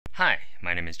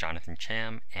my name is Jonathan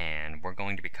Cham, and we're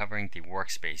going to be covering the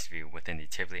Workspace view within the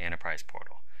Tivoli Enterprise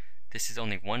Portal. This is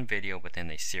only one video within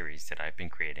a series that I've been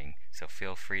creating, so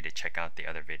feel free to check out the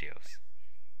other videos.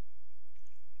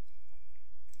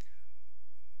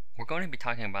 We're going to be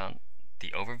talking about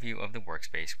the overview of the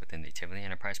Workspace within the Tivoli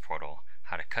Enterprise Portal,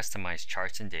 how to customize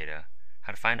charts and data,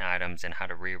 how to find items, and how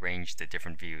to rearrange the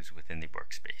different views within the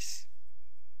Workspace.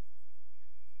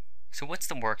 So what's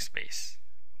the Workspace?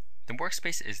 The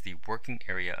Workspace is the working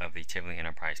area of the Tivoli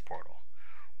Enterprise Portal.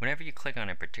 Whenever you click on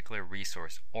a particular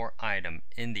resource or item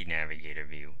in the Navigator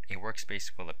view, a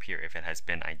workspace will appear if it has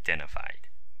been identified.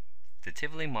 The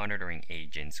Tivoli monitoring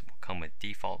agents will come with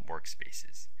default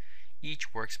workspaces.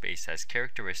 Each workspace has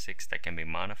characteristics that can be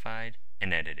modified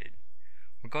and edited.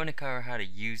 We're going to cover how to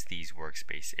use these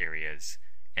workspace areas,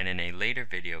 and in a later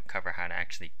video cover how to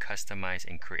actually customize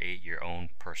and create your own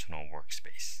personal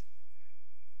workspace.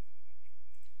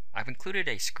 I've included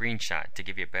a screenshot to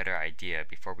give you a better idea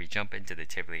before we jump into the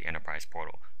Tivoli Enterprise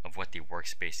Portal of what the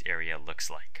workspace area looks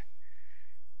like.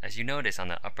 As you notice, on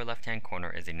the upper left hand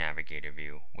corner is a Navigator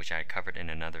view, which I covered in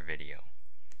another video.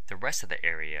 The rest of the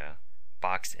area,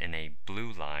 boxed in a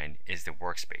blue line, is the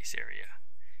workspace area.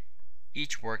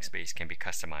 Each workspace can be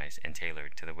customized and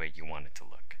tailored to the way you want it to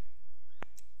look.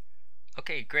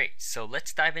 Okay, great. So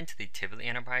let's dive into the Tivoli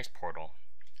Enterprise Portal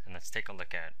and let's take a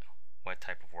look at what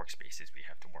type of workspaces we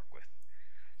have to work with.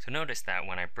 So notice that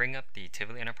when I bring up the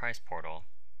Tivoli Enterprise Portal,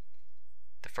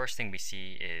 the first thing we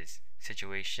see is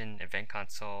situation, event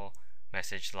console,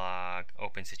 message log,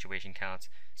 open situation counts.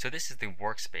 So this is the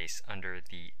workspace under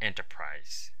the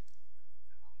Enterprise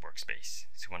workspace.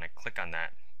 So when I click on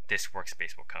that, this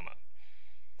workspace will come up.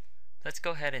 Let's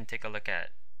go ahead and take a look at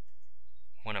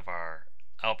one of our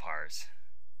LPARs,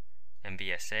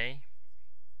 MVSA,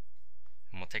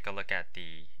 and we'll take a look at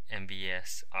the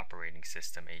MVS operating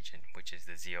system agent, which is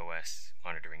the ZOS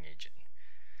monitoring agent.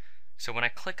 So when I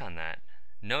click on that,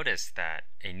 notice that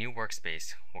a new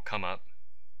workspace will come up,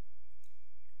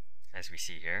 as we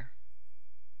see here.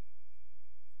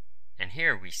 And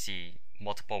here we see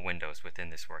multiple windows within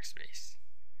this workspace.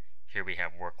 Here we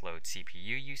have workload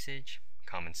CPU usage,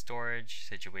 common storage,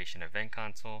 situation event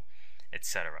console,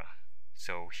 etc.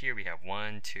 So here we have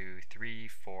 1, 2, 3,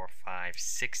 4, 5,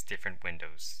 6 different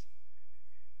windows.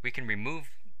 We can remove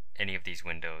any of these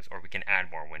windows, or we can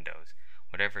add more windows,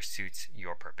 whatever suits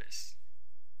your purpose.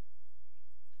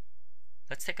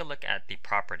 Let's take a look at the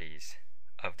properties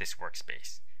of this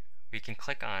workspace. We can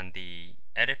click on the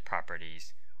Edit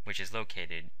Properties, which is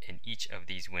located in each of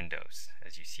these windows,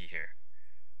 as you see here.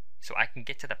 So I can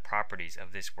get to the properties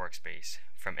of this workspace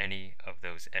from any of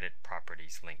those Edit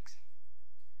Properties links.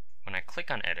 When I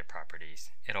click on Edit Properties,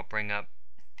 it'll bring up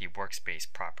the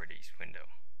Workspace Properties window.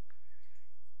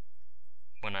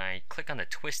 When I click on the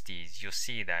twisties, you'll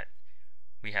see that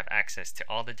we have access to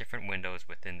all the different windows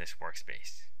within this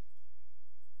workspace.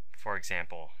 For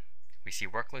example, we see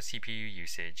workload CPU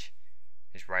usage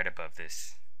is right above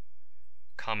this.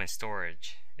 Common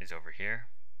storage is over here.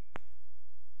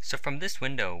 So from this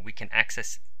window, we can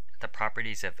access the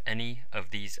properties of any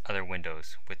of these other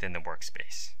windows within the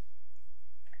workspace.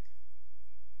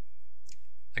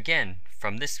 Again,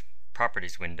 from this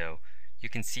properties window, you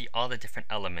can see all the different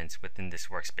elements within this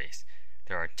workspace.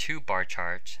 There are 2 bar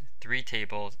charts, 3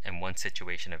 tables, and 1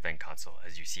 situation event console,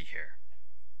 as you see here.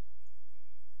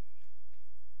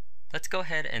 Let's go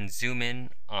ahead and zoom in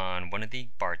on one of the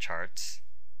bar charts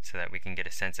so that we can get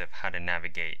a sense of how to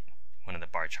navigate one of the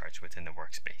bar charts within the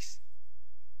workspace.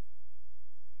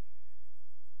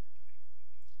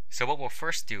 So what we'll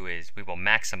first do is we will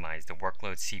maximize the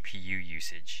workload CPU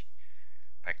usage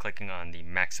by clicking on the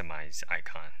maximize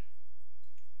icon.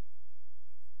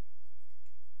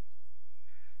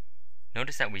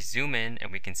 Notice that we zoom in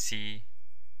and we can see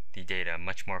the data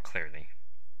much more clearly.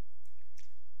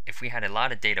 If we had a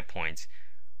lot of data points,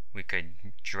 we could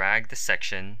drag the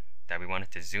section that we wanted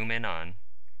to zoom in on,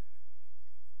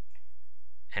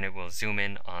 and it will zoom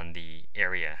in on the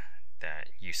area that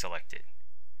you selected.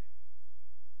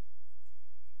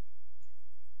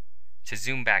 To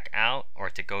zoom back out or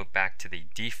to go back to the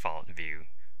default view,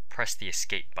 press the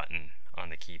escape button on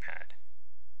the keypad.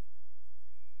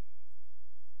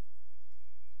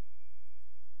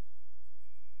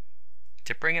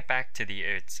 To bring it back to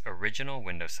its original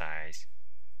window size,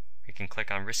 we can click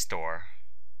on Restore,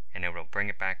 and it will bring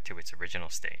it back to its original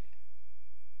state.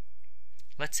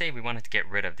 Let's say we wanted to get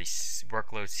rid of the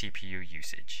workload CPU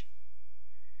usage.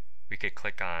 We could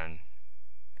click on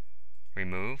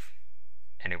Remove,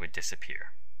 and it would disappear.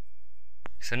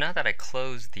 So now that I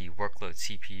closed the workload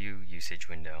CPU usage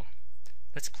window,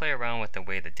 let's play around with the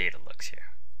way the data looks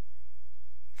here.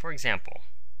 For example,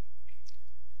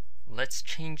 let's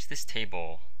change this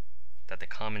table that the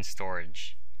common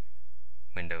storage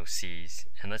window sees,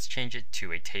 and let's change it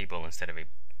to a table instead of a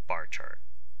bar chart.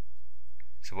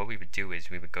 So what we would do is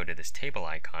we would go to this table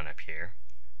icon up here,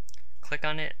 click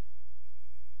on it,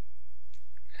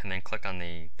 and then click on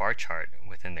the bar chart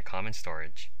within the common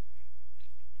storage,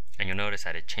 and you'll notice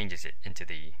that it changes it into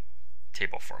the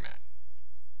table format.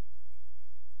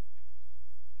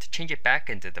 To change it back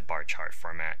into the bar chart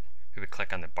format, we would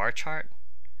click on the bar chart,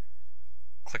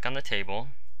 click on the table,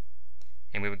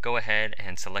 and we would go ahead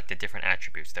and select the different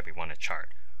attributes that we want to chart.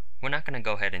 We're not going to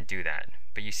go ahead and do that,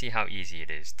 but you see how easy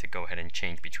it is to go ahead and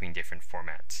change between different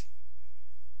formats.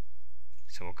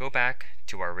 So we'll go back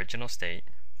to our original state.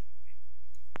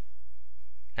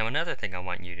 Now another thing I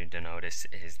want you to notice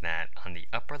is that on the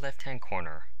upper left hand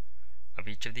corner of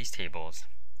each of these tables,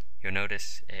 you'll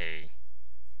notice a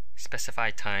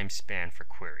specify time span for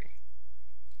query.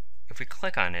 If we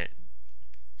click on it,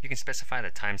 you can specify the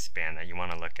time span that you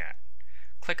want to look at.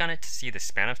 Click on it to see the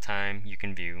span of time you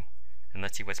can view, and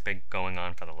let's see what's been going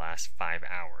on for the last 5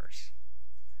 hours.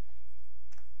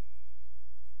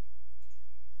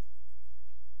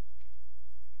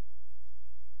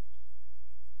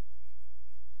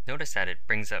 Notice that it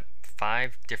brings up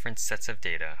 5 different sets of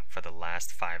data for the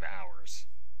last 5 hours.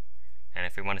 And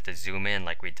if we wanted to zoom in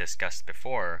like we discussed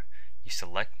before, you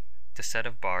select the set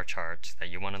of bar charts that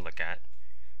you want to look at,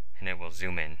 and it will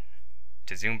zoom in.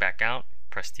 To zoom back out,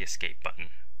 press the escape button.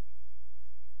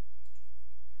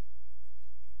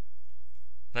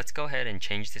 Let's go ahead and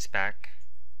change this back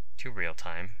to real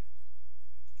time.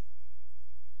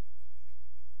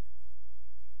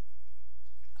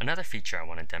 Another feature I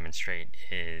want to demonstrate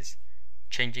is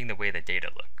changing the way the data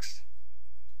looks.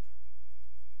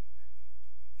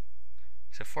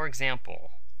 So for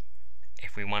example,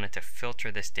 if we wanted to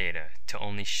filter this data to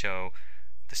only show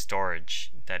the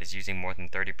storage that is using more than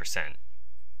 30%,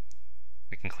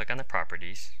 we can click on the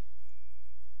properties,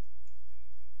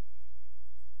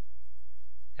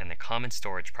 and the common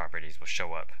storage properties will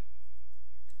show up.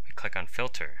 We click on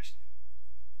filters,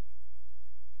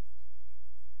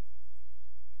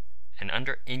 and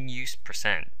under in use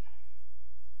 %,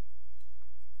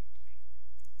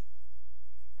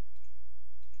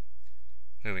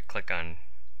 we would click on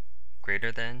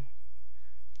greater than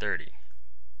 30.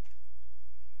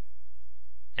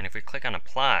 And if we click on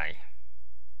apply,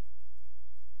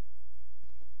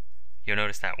 you'll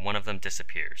notice that one of them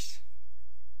disappears.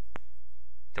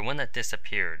 The one that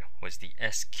disappeared was the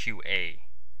SQA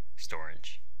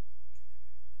storage.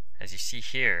 As you see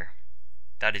here,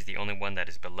 that is the only one that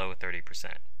is below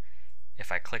 30%.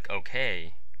 If I click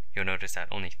OK, you'll notice that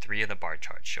only 3 of the bar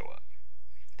charts show up.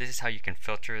 This is how you can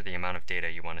filter the amount of data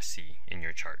you want to see in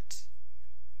your charts.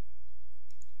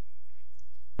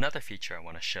 Another feature I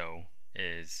want to show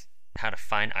is how to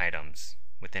find items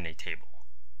within a table.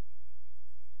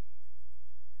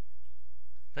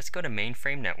 Let's go to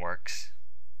Mainframe Networks,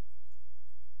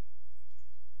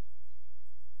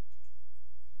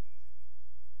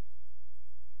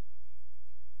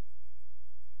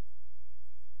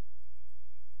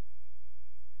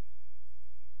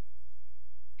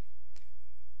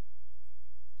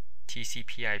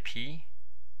 TCP/IP,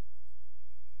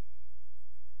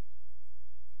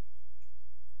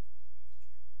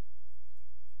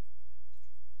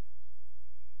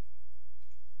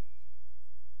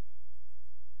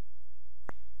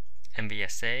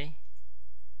 MVSA,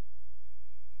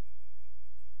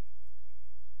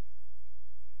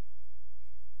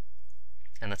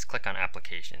 and let's click on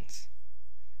Applications.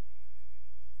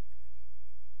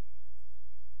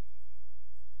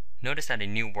 Notice that a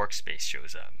new workspace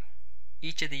shows up.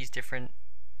 Each of these different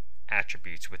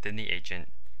attributes within the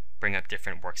agent bring up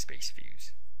different workspace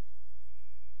views.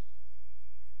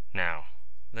 Now,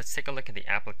 let's take a look at the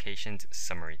Applications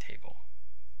Summary table.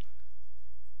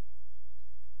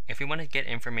 If we want to get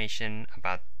information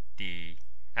about the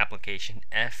application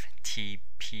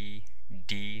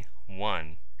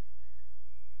FTPD1,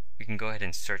 we can go ahead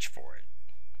and search for it.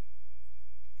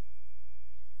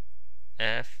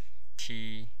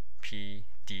 FTPD1.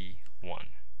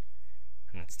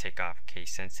 And let's take off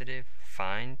case sensitive,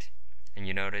 find, and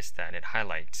you notice that it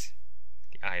highlights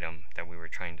the item that we were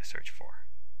trying to search for.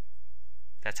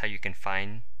 That's how you can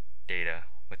find data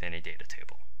within a data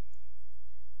table.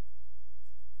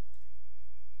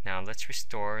 Now let's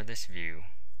restore this view,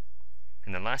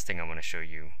 and the last thing I want to show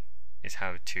you is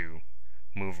how to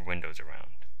move windows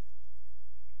around.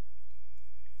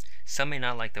 Some may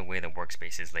not like the way the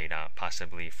workspace is laid out,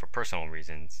 possibly for personal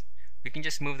reasons. We can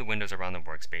just move the windows around the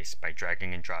workspace by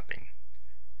dragging and dropping.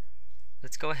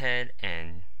 Let's go ahead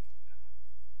and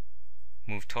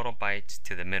move total bytes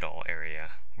to the middle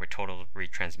area where total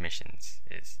retransmissions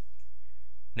is.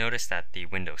 Notice that the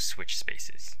windows switch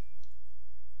spaces.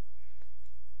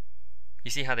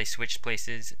 You see how they switch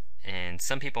places, and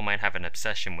some people might have an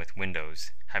obsession with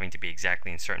windows having to be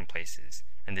exactly in certain places,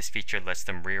 and this feature lets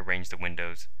them rearrange the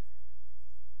windows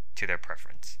to their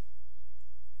preference.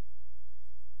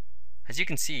 As you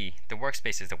can see, the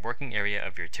workspace is the working area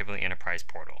of your Tivoli Enterprise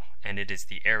Portal, and it is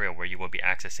the area where you will be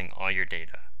accessing all your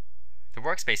data. The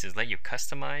workspaces let you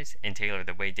customize and tailor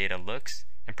the way data looks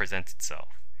and presents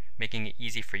itself, making it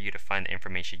easy for you to find the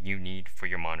information you need for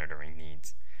your monitoring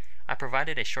needs. I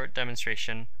provided a short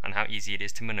demonstration on how easy it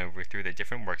is to maneuver through the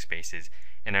different workspaces,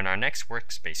 and in our next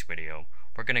workspace video,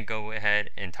 we're going to go ahead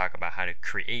and talk about how to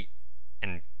create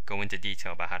and go into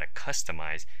detail about how to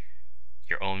customize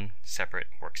your own separate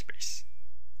workspace.